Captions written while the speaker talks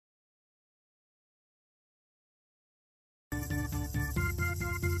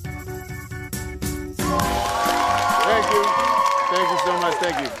much.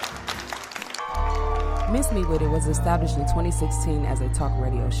 Thank you. Miss Me With It was established in 2016 as a talk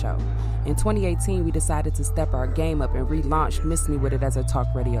radio show. In 2018, we decided to step our game up and relaunched Miss Me With It as a talk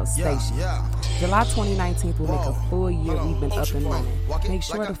radio station. July 2019 will make a full year we've been up and running. Make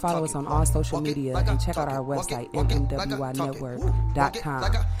sure to follow us on all social media and check out our website,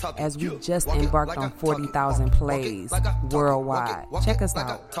 mmwynetwork.com, as we just embarked on 40,000 plays worldwide. Check us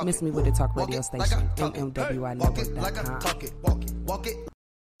out, Miss Me With It talk radio station, mmwynetwork.com.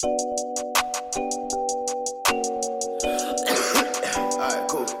 Alright,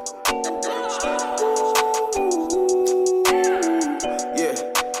 cool.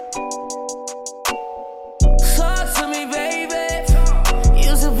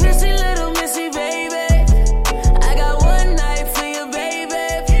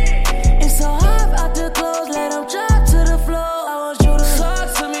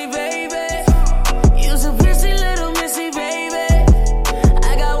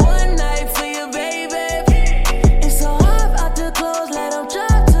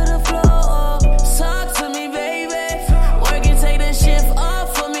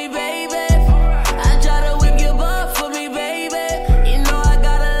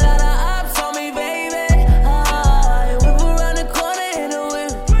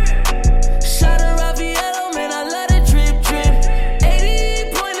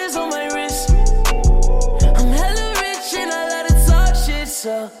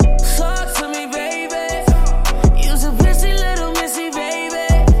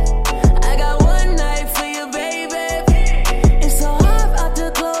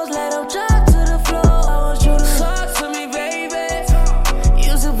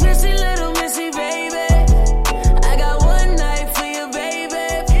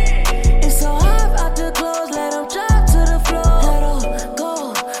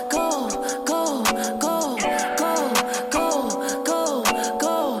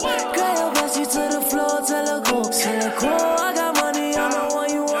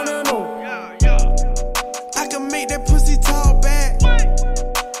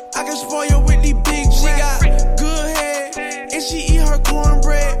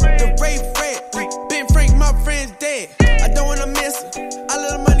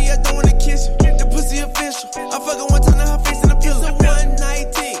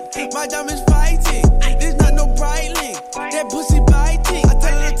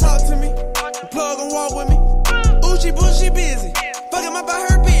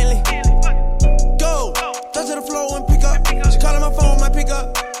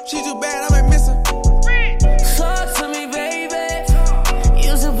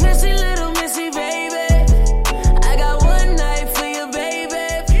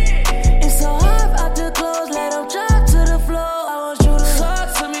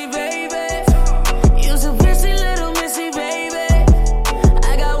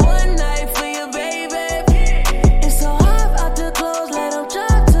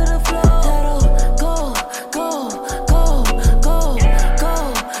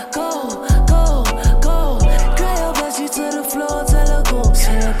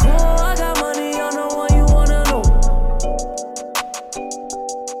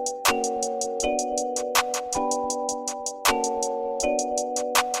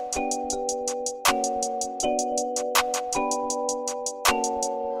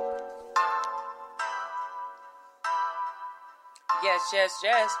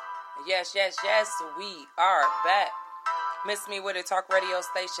 Yes, we are back. Miss Me With It talk radio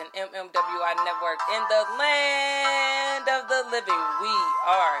station, MMWI Network, in the land of the living. We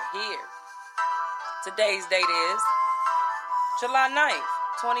are here. Today's date is July 9th,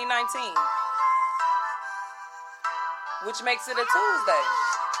 2019, which makes it a Tuesday,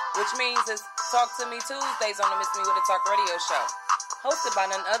 which means it's Talk to Me Tuesdays on the Miss Me With It talk radio show, hosted by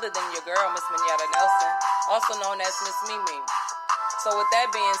none other than your girl, Miss Minyetta Nelson, also known as Miss Mimi. So with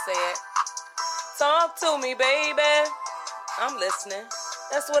that being said, talk to me, baby. I'm listening.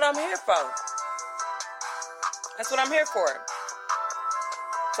 That's what I'm here for. That's what I'm here for.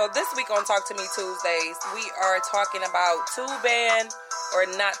 So this week on Talk to Me Tuesdays, we are talking about to ban or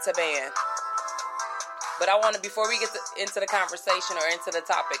not to ban. But I want to, before we get into the conversation or into the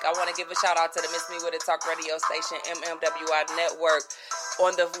topic, I want to give a shout out to the Miss Me With It talk radio station, MMWI Network,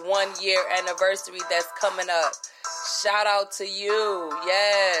 on the 1 year anniversary that's coming up. Shout out to you.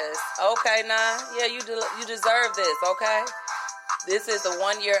 Yes. Okay, now. Yeah, you deserve this, okay? This is the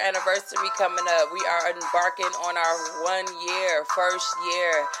 1 year anniversary coming up. We are embarking on our 1 year, first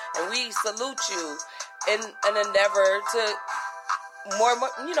year. And we salute you in an endeavor to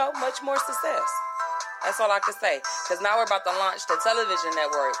much more success. That's all I can say. Because now we're about to launch the television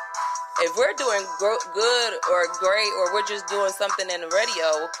network. If we're doing good or great, or we're just doing something in the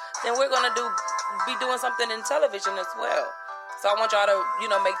radio, then we're gonna be doing something in television as well. So I want y'all to,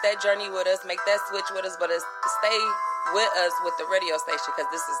 make that journey with us, make that switch with us, but stay with us with the radio station, because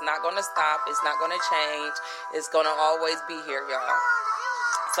this is not gonna stop. It's not gonna change. It's gonna always be here, y'all.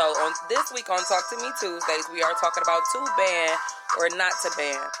 So on this week on Talk to Me Tuesdays, we are talking about to ban or not to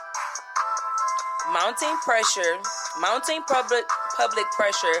ban. Mounting public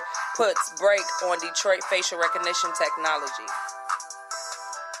pressure puts brake on Detroit facial recognition technology.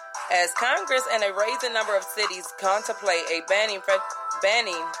 As Congress and a rising number of cities contemplate banning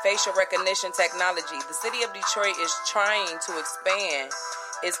facial recognition technology, the city of Detroit is trying to expand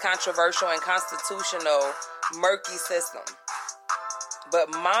its controversial and constitutional murky system. But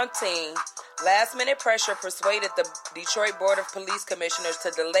mounting last-minute pressure persuaded the Detroit Board of Police Commissioners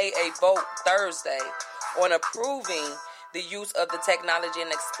to delay a vote Thursday on approving the use of the technology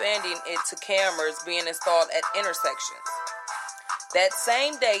and expanding it to cameras being installed at intersections. That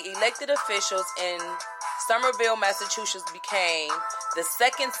same day, elected officials in Somerville, Massachusetts became the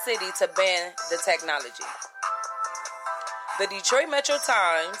second city to ban the technology. The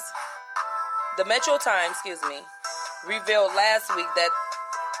MetroTimes, revealed last week that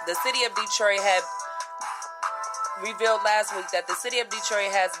the city of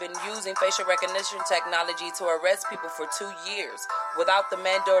Detroit has been using facial recognition technology to arrest people for 2 years without the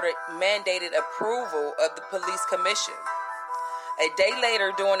mandated approval of the police commission. A day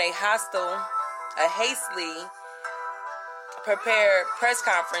later, during a hastily prepared press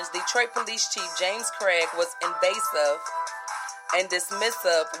conference, Detroit Police Chief James Craig was invasive and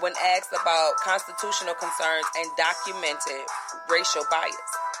dismissive when asked about constitutional concerns and documented racial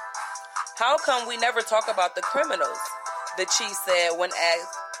bias. How come we never talk about the criminals? The chief said when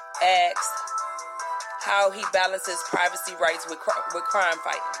asked how he balances privacy rights with crime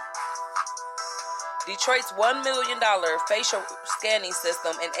fighting. Detroit's $1 million facial scanning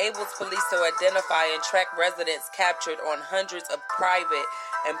system enables police to identify and track residents captured on hundreds of private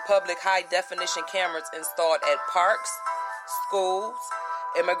and public high-definition cameras installed at parks, schools,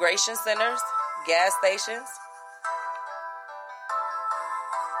 immigration centers, gas stations,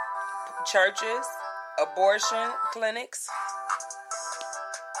 churches, abortion clinics,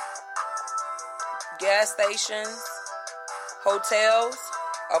 gas stations, hotels,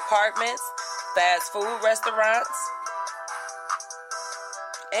 apartments, fast food restaurants,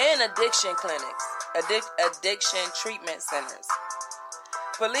 and addiction clinics, addiction treatment centers.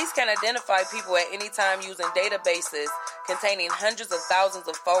 Police can identify people at any time using databases containing hundreds of thousands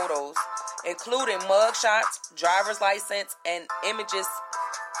of photos, including mugshots, driver's license, and images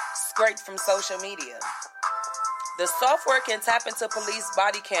scraped from social media. The software can tap into police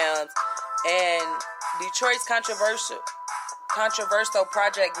body cams, and Detroit's controversial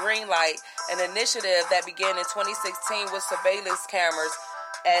Project Greenlight, an initiative that began in 2016 with surveillance cameras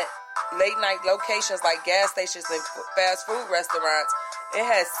at late-night locations like gas stations and fast food restaurants. It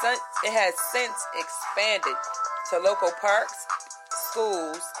has since expanded to local parks,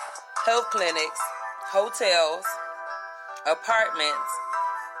 schools, health clinics, hotels, apartments,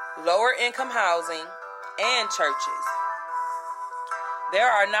 lower-income housing, and churches. There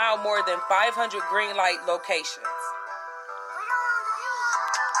are now more than 500 green light locations.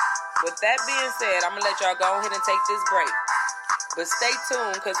 With that being said, I'm going to let y'all go ahead and take this break. But stay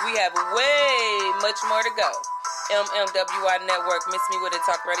tuned, because we have way much more to go. MMWI Network, Miss Me With It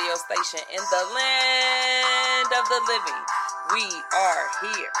Talk radio station in the land of the living. We are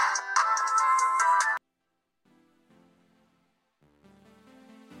here.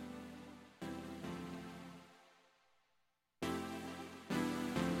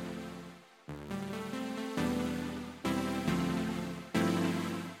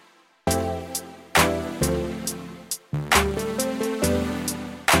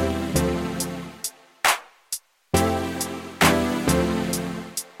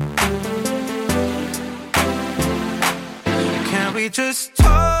 We just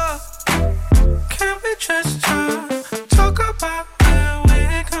talk. Can we just talk about where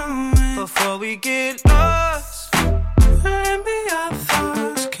we're going before we get lost? Let me our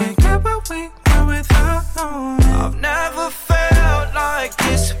thoughts. Can't get what we want without knowing. I've never felt like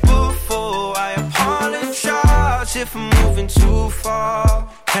this before. I apologize if I'm moving too far.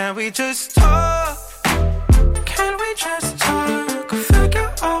 Can we just talk? Can we just talk?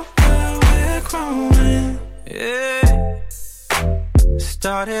 Figure out where we're growing. Yeah.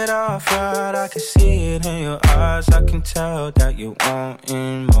 Started off right, I can see it in your eyes. I can tell that you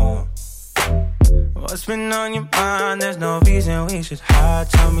wanting more. What's been on your mind? There's no reason we should hide.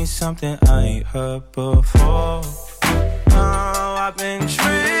 Tell me something I ain't heard before. Oh, I've been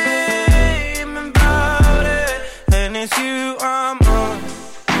dreaming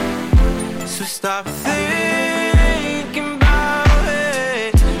stop thinking about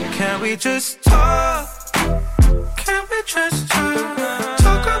it. Can we just talk? Can we just talk?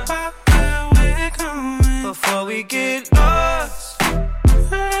 Talk about where we're going before we get lost.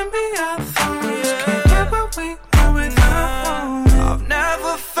 And be our thoughts. Can't get what we want without one. I've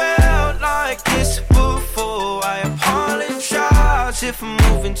never felt like this before. I apologize if I'm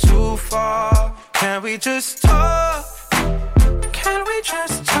moving too far. Can we just talk? Can we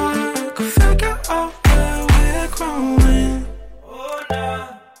just talk? Figure out where we're growing. Oh,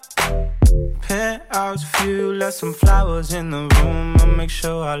 no. Penthouse view, left some flowers in the room. I'll make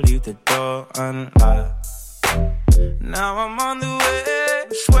sure I leave the door unlocked. Now I'm on the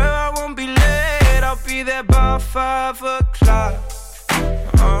way. Swear I won't be late. I'll be there by 5 o'clock.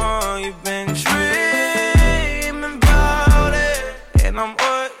 Oh, you've been dreaming about it, and I'm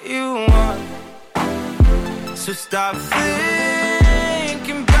what you want. So stop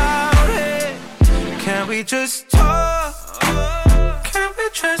thinking about it. Can we just talk? Can we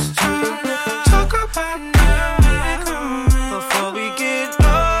just talk? Talk about where we're going before we get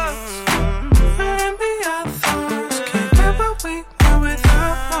lost. And be our thoughts. Can't get what we want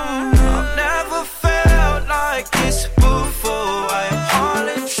without one. I've never felt like this before. I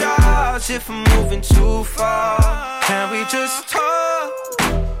apologize if I'm moving too far. Can we just talk?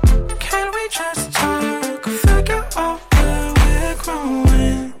 Can we just talk? Figure out where we're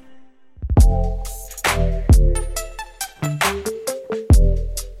growing.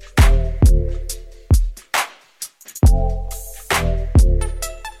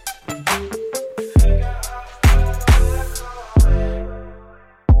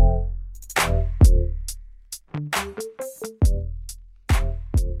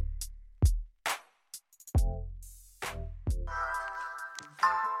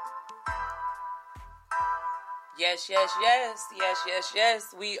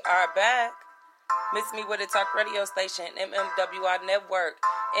 Yes. We are back. Miss Me With It Talk Radio Station, MMWI Network.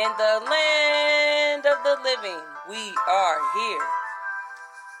 In the land of the living, we are here.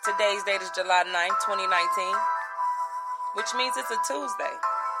 Today's date is July 9th, 2019, which means it's a Tuesday,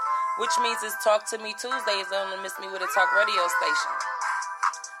 which means it's Talk to Me Tuesdays on the Miss Me With It Talk Radio Station.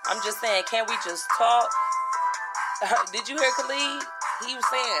 I'm just saying, can we just talk? Did you hear Khalid? He was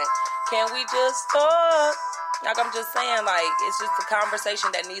saying, can we just talk? Like, I'm just saying, like, it's just a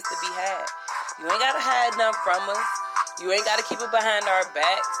conversation that needs to be had. You ain't got to hide nothing from us. You ain't got to keep it behind our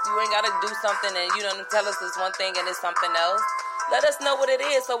backs. You ain't got to do something and, tell us it's one thing and it's something else. Let us know what it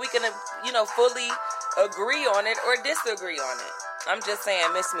is so we can, fully agree on it or disagree on it. I'm just saying,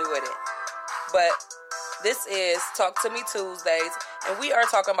 miss me with it. But this is Talk to Me Tuesdays, and we are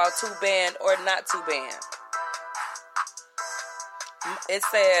talking about too banned or not too banned. It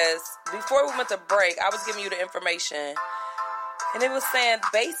says, before we went to break, I was giving you the information, and it was saying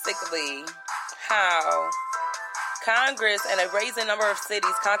basically how Congress and a raising number of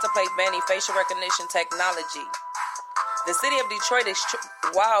cities contemplate banning facial recognition technology. The city of Detroit is,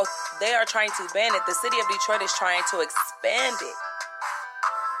 while they are trying to ban it, the city of Detroit is trying to expand it.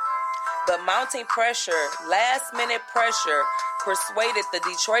 But mounting pressure, last-minute pressure, persuaded the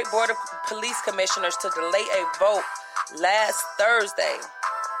Detroit Board of Police Commissioners to delay a vote last Thursday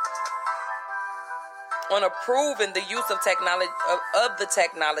on approving the use of the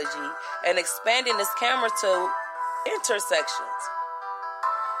technology and expanding this camera to intersections.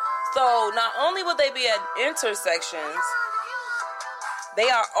 So not only will they be at intersections, they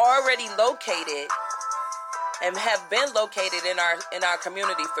are already located and have been located in our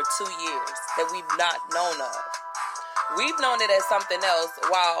community for 2 years that we've not known of. We've known it as something else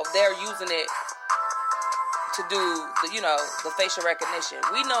while they're using it to do the facial recognition.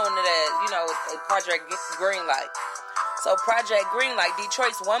 We know it as, Project Greenlight. So Project Greenlight,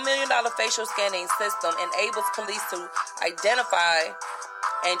 Detroit's $1 million facial scanning system enables police to identify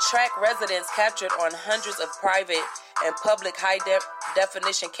and track residents captured on hundreds of private and public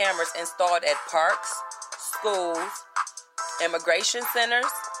high-definition cameras installed at parks, schools, immigration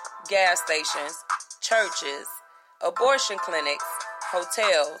centers, gas stations, churches, abortion clinics,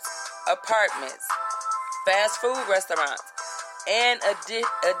 hotels, apartments, fast food restaurants, and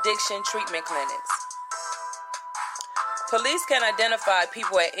addiction treatment clinics. Police can identify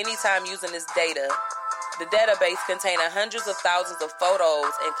people at any time using this data. The database contains hundreds of thousands of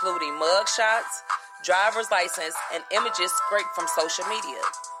photos, including mugshots, driver's license, and images scraped from social media.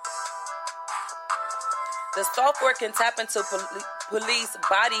 The software can tap into police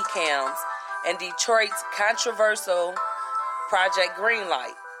body cams and Detroit's controversial Project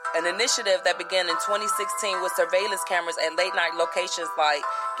Greenlight, an initiative that began in 2016 with surveillance cameras at late-night locations like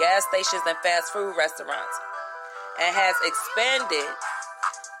gas stations and fast food restaurants, and has expanded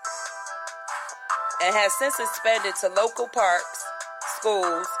and has since expanded to local parks,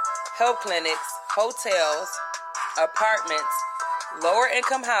 schools, health clinics, hotels, apartments,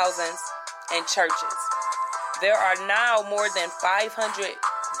 lower-income housings, and churches. There are now more than 500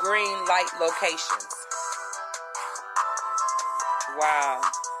 green light locations. Wow.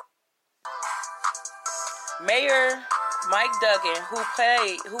 Mayor Mike Duggan, who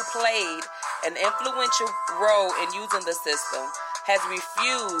played an influential role in using the system, has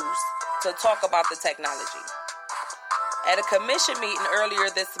refused to talk about the technology. At a commission meeting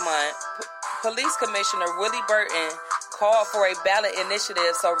earlier this month, Police Commissioner Willie Burton called for a ballot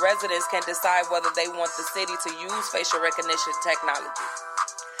initiative so residents can decide whether they want the city to use facial recognition technology.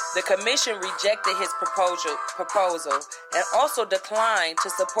 The commission rejected his proposal and also declined to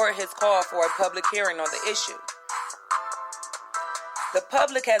support his call for a public hearing on the issue. The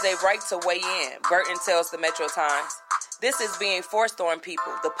public has a right to weigh in, Burton tells the MetroTimes. This is being forced on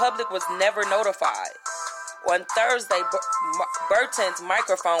people. The public was never notified. On Thursday, Burton's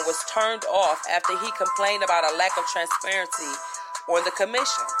microphone was turned off after he complained about a lack of transparency on the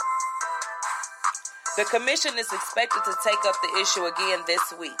commission. The commission is expected to take up the issue again this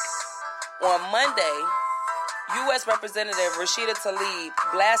week. On Monday, U.S. Representative Rashida Tlaib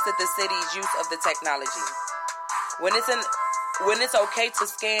blasted the city's use of the technology. When is it okay to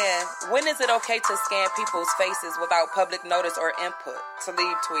scan people's faces without public notice or input?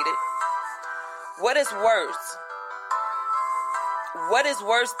 Tlaib tweeted. What is the worst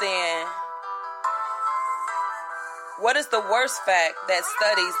fact that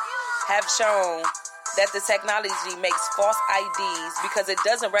studies have shown that the technology makes false IDs because it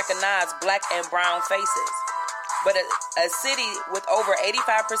doesn't recognize black and brown faces. But a city with over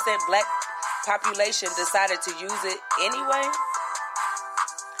 85% black population decided to use it anyway?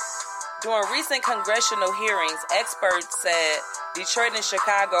 During recent congressional hearings, experts said Detroit and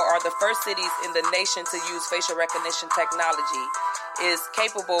Chicago are the first cities in the nation to use facial recognition technology is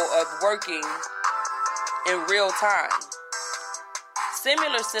capable of working in real time.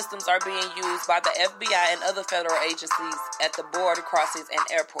 Similar systems are being used by the FBI and other federal agencies at the border crossings and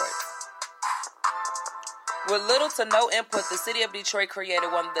airports. With little to no input, the city of Detroit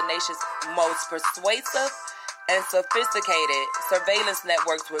created one of the nation's most persuasive and sophisticated surveillance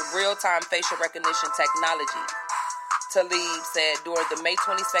networks with real-time facial recognition technology, Tlaib said during the May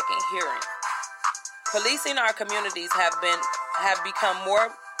 22nd hearing. Policing our communities have become more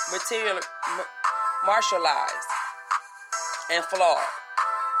martialized and flawed.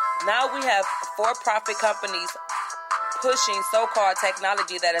 Now we have for-profit companies pushing so-called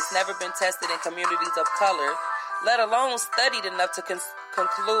technology that has never been tested in communities of color, let alone studied enough to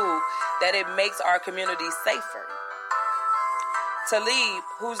conclude that it makes our communities safer. Tlaib,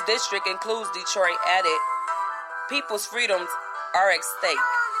 whose district includes Detroit, added, people's freedoms are at stake.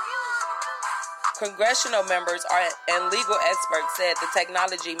 Congressional members and legal experts said the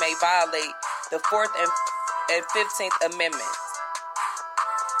technology may violate the 4th and 15th Amendments.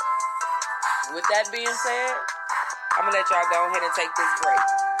 With that being said, I'm going to let y'all go ahead and take this break.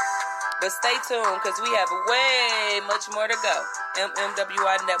 But stay tuned, because we have way much more to go.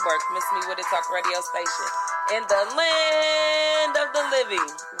 MMWI Network, Miss Me With It Talk radio station. In the land of the living,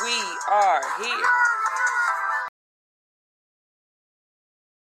 we are here.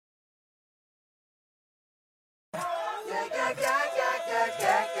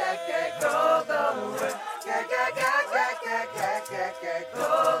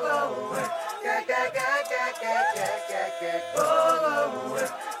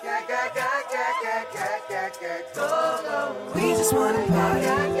 We just wanna party,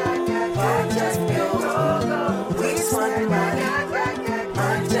 party just for you. We just wanna party,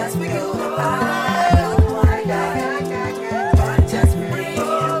 party just for you. Party just for you.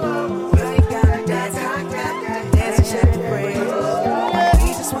 You ain't gotta dance, dance and shake your brain. We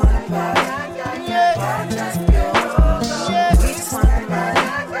just wanna party, party just for you. We just wanna party,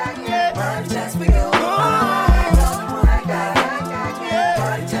 party just for you.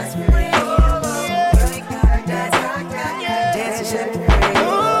 Party just for you.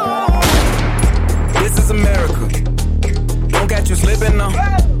 This is America. Don't catch you slipping now.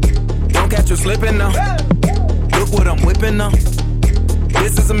 Don't catch you slipping now. Look what I'm whipping now.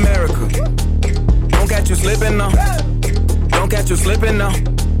 This is America. Don't catch you slipping now. Don't catch you slipping now.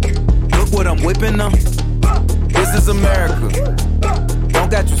 Look what I'm whipping now. This is America. Don't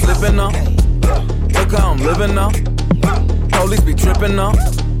catch you slipping now. Look how I'm living now. Police be tripping now.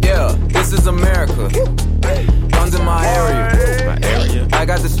 Yeah, this is America. Guns in my area. I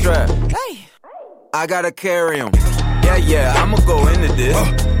got the strap. I gotta carry 'em. Yeah, I'ma go into this.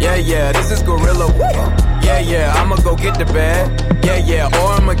 Yeah, this is gorilla. Yeah, I'ma go get the bag. Yeah,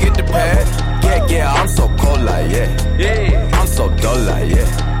 or I'ma get the pad. Yeah, I'm so cold like, yeah. I'm so dull like,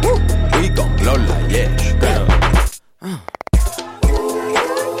 yeah. Woo. We gon' blow like, yeah. Straight up.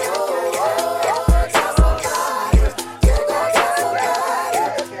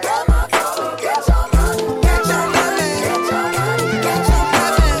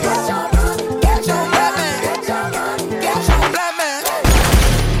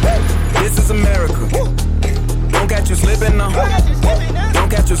 This is America. Don't catch you slipping now. Don't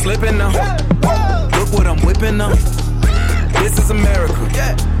catch you slipping now. Look what I'm whipping now. This is America.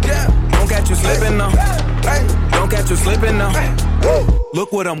 Don't catch you slipping now. Don't catch you slipping now.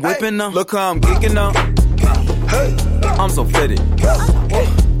 Look what I'm whipping now. Look how I'm geeking now. I'm so fitted.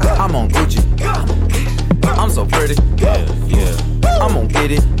 I'm on Gucci. I'm so pretty. Yeah. I'm gonna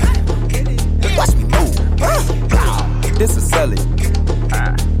get it. Watch me move. This is selling.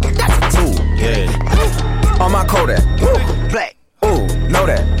 That's a tool. Yeah. On my Kodak. Black. Ooh, know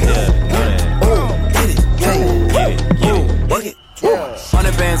that. Yeah, know that. Ooh, get it. Hey. Ooh, work it.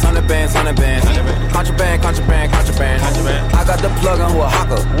 100 bands, 100 bands, 100 bands. Contraband, contraband, contraband. I got the plug on who a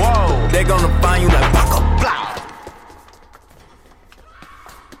hawker. Whoa. They gonna find you like Baka. Blah.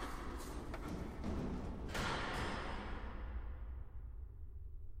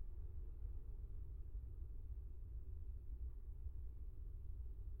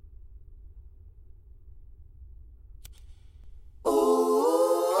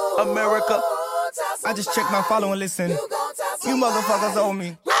 America. I just checked my follow and listen. You motherfuckers owe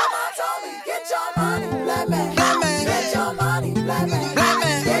me. Grandma told me, get your money, black man. Black man. Get your money, black man. Black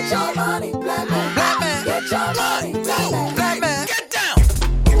man. Get your money, black man. Black man. Get your money, black man. Black man. Get down.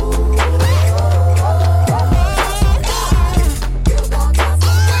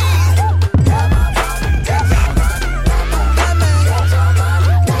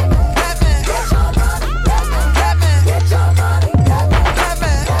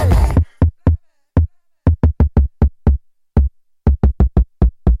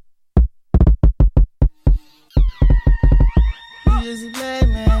 Just a black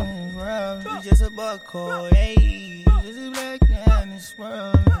man in this world. You just a buckhole, hey. You just a black man in this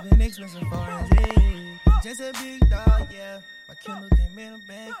world. Been expensive for his head. Just a big dog, yeah. My Kindle came in the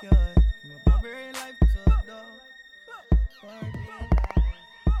backyard. From a barbarian life to a dog. Barbarian life.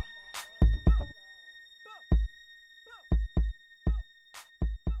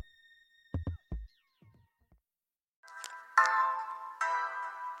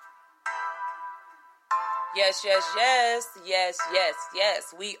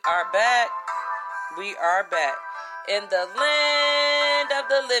 Yes. We are back. We are back. In the land of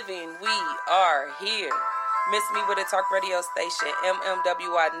the living, we are here. Miss Me With It Talk radio station,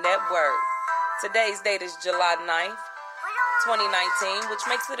 MMWI Network. Today's date is July 9th, 2019, which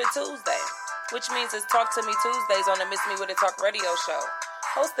makes it a Tuesday. Which means it's Talk to Me Tuesdays on the Miss Me With It Talk radio show.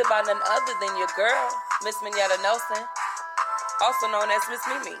 Hosted by none other than your girl, Miss Minyetta Nelson, also known as Miss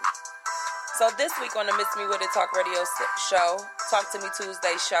Mimi. So this week on the Miss Me With It Talk radio show, Talk to Me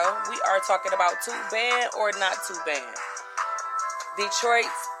Tuesday show, we are talking about too banned or not too banned.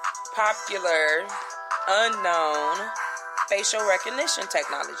 Detroit's popular, unknown facial recognition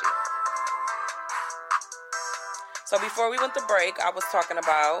technology. So before we went to break, I was talking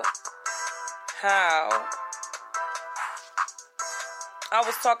about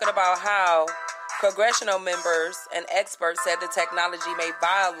how congressional members and experts said the technology may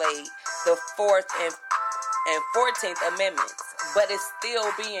violate the 4th and 14th Amendments, but it's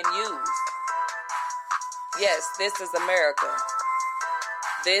still being used. Yes, this is America.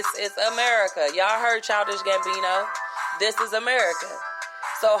 This is America. Y'all heard Childish Gambino. This is America.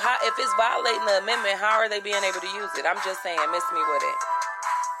 So how, if it's violating the amendment, how are they being able to use it? I'm just saying, miss me with it.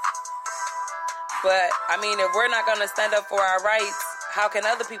 But, I mean, if we're not going to stand up for our rights, how can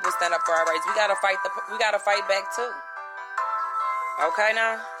other people stand up for our rights? We got to fight back too. Okay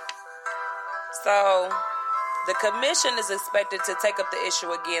now? So, the commission is expected to take up the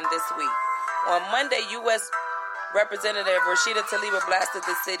issue again this week. On Monday, U.S. Representative Rashida Tlaib blasted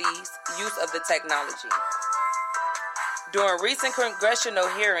the city's use of the technology. During recent congressional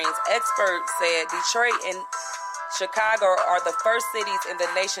hearings, experts said Detroit and Chicago are the first cities in the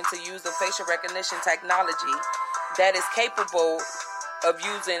nation to use the facial recognition technology that is capable of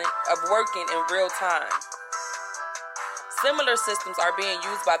working in real time. Similar systems are being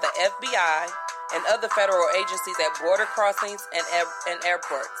used by the FBI and other federal agencies at border crossings and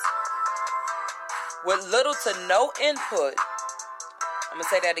airports. With little to no input, I'm going to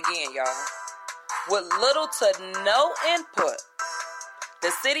say that again, y'all. With little to no input,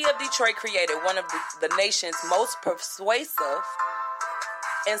 the city of Detroit created one of the nation's most persuasive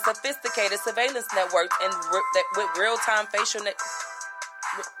and sophisticated surveillance networks with real-time facial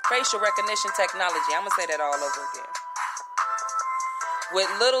facial recognition technology. I'm going to say that all over again. With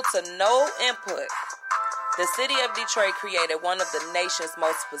little to no input, the city of Detroit created one of the nation's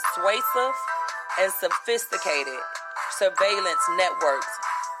most persuasive and sophisticated surveillance networks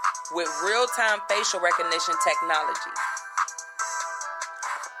with real-time facial recognition technology.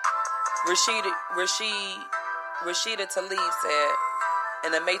 Rashida Tlaib said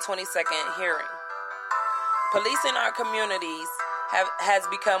in the May 22nd hearing, "Police in our communities has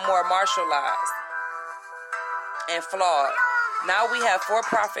become more martialized and flawed. Now we have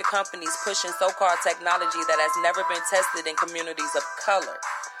for-profit companies pushing so-called technology that has never been tested in communities of color,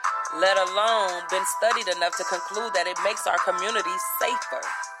 let alone been studied enough to conclude that it makes our communities safer."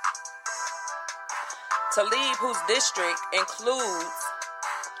 Tlaib, whose district includes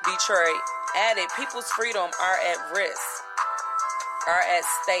Detroit, added people's freedom are at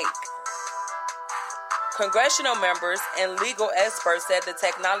stake. Congressional members and legal experts said the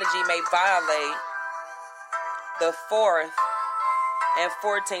technology may violate the 4th and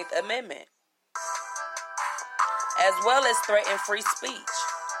 14th Amendment, as well as threaten free speech.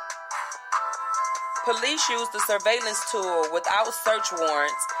 Police use the surveillance tool without search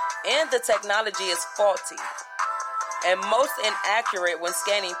warrants, and the technology is faulty and most inaccurate when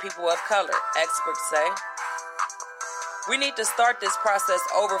scanning people of color, experts say. "We need to start this process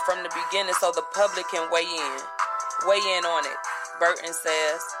over from the beginning so the public can weigh in on it," Burton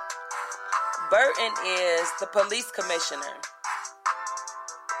says. Burton is the police commissioner.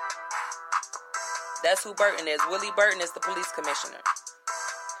 That's who Burton is. Willie Burton is the police commissioner.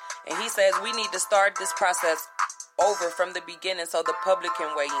 And he says we need to start this process over from the beginning so the public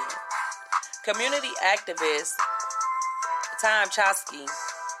can weigh in. Community activist Tom Chosky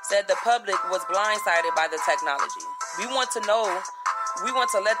said the public was blindsided by the technology. We want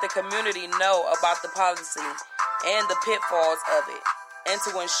to let the community know about the policy and the pitfalls of it, and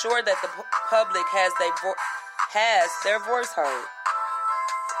to ensure that the public has their voice heard.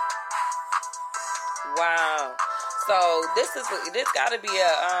 Wow. So this got to be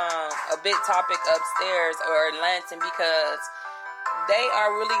a big topic upstairs or in Lansing, because they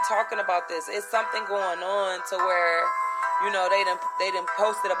are really talking about this. It's something going on to where, they done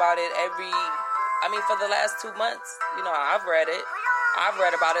posted about it for the last 2 months. I've read it. I've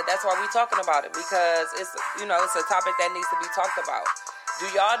read about it. That's why we're talking about it, because it's a topic that needs to be talked about.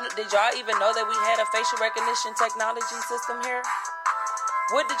 Did y'all even know that we had a facial recognition technology system here?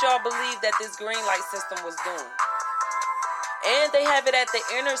 What did y'all believe that this green light system was doing? And they have it at the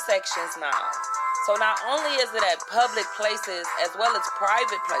intersections now. So not only is it at public places as well as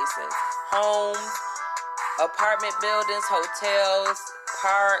private places, homes, apartment buildings, hotels,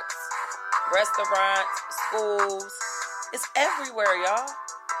 parks, restaurants, schools. It's everywhere, y'all.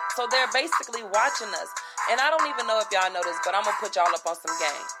 So they're basically watching us. And I don't even know if y'all know this, but I'm going to put y'all up on some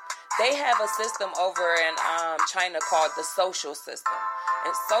game. They have a system over in China called the social system.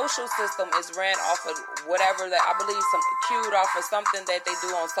 And social system is ran off of whatever that I believe cued off of something that they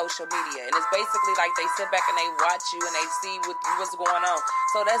do on social media. And it's basically like they sit back and they watch you and they see what's going on.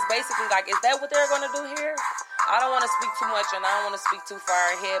 So that's basically like, is that what they're going to do here? I don't want to speak too much and I don't want to speak too far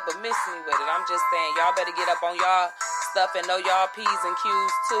ahead, but miss me with it. I'm just saying, y'all better get up on y'all stuff and know y'all P's and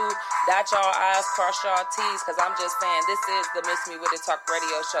Q's too. Dot y'all I's, cross y'all T's, because I'm just saying, this is the Miss Me With It Talk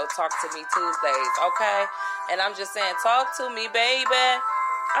radio show, Talk to Me Tuesdays, okay? And I'm just saying, talk to me, baby.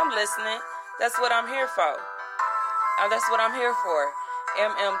 I'm listening. That's what I'm here for. That's what I'm here for.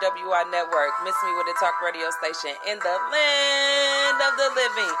 MMWI Network, Miss Me With It Talk radio station in the land of the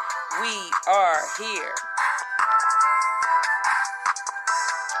living. We are here.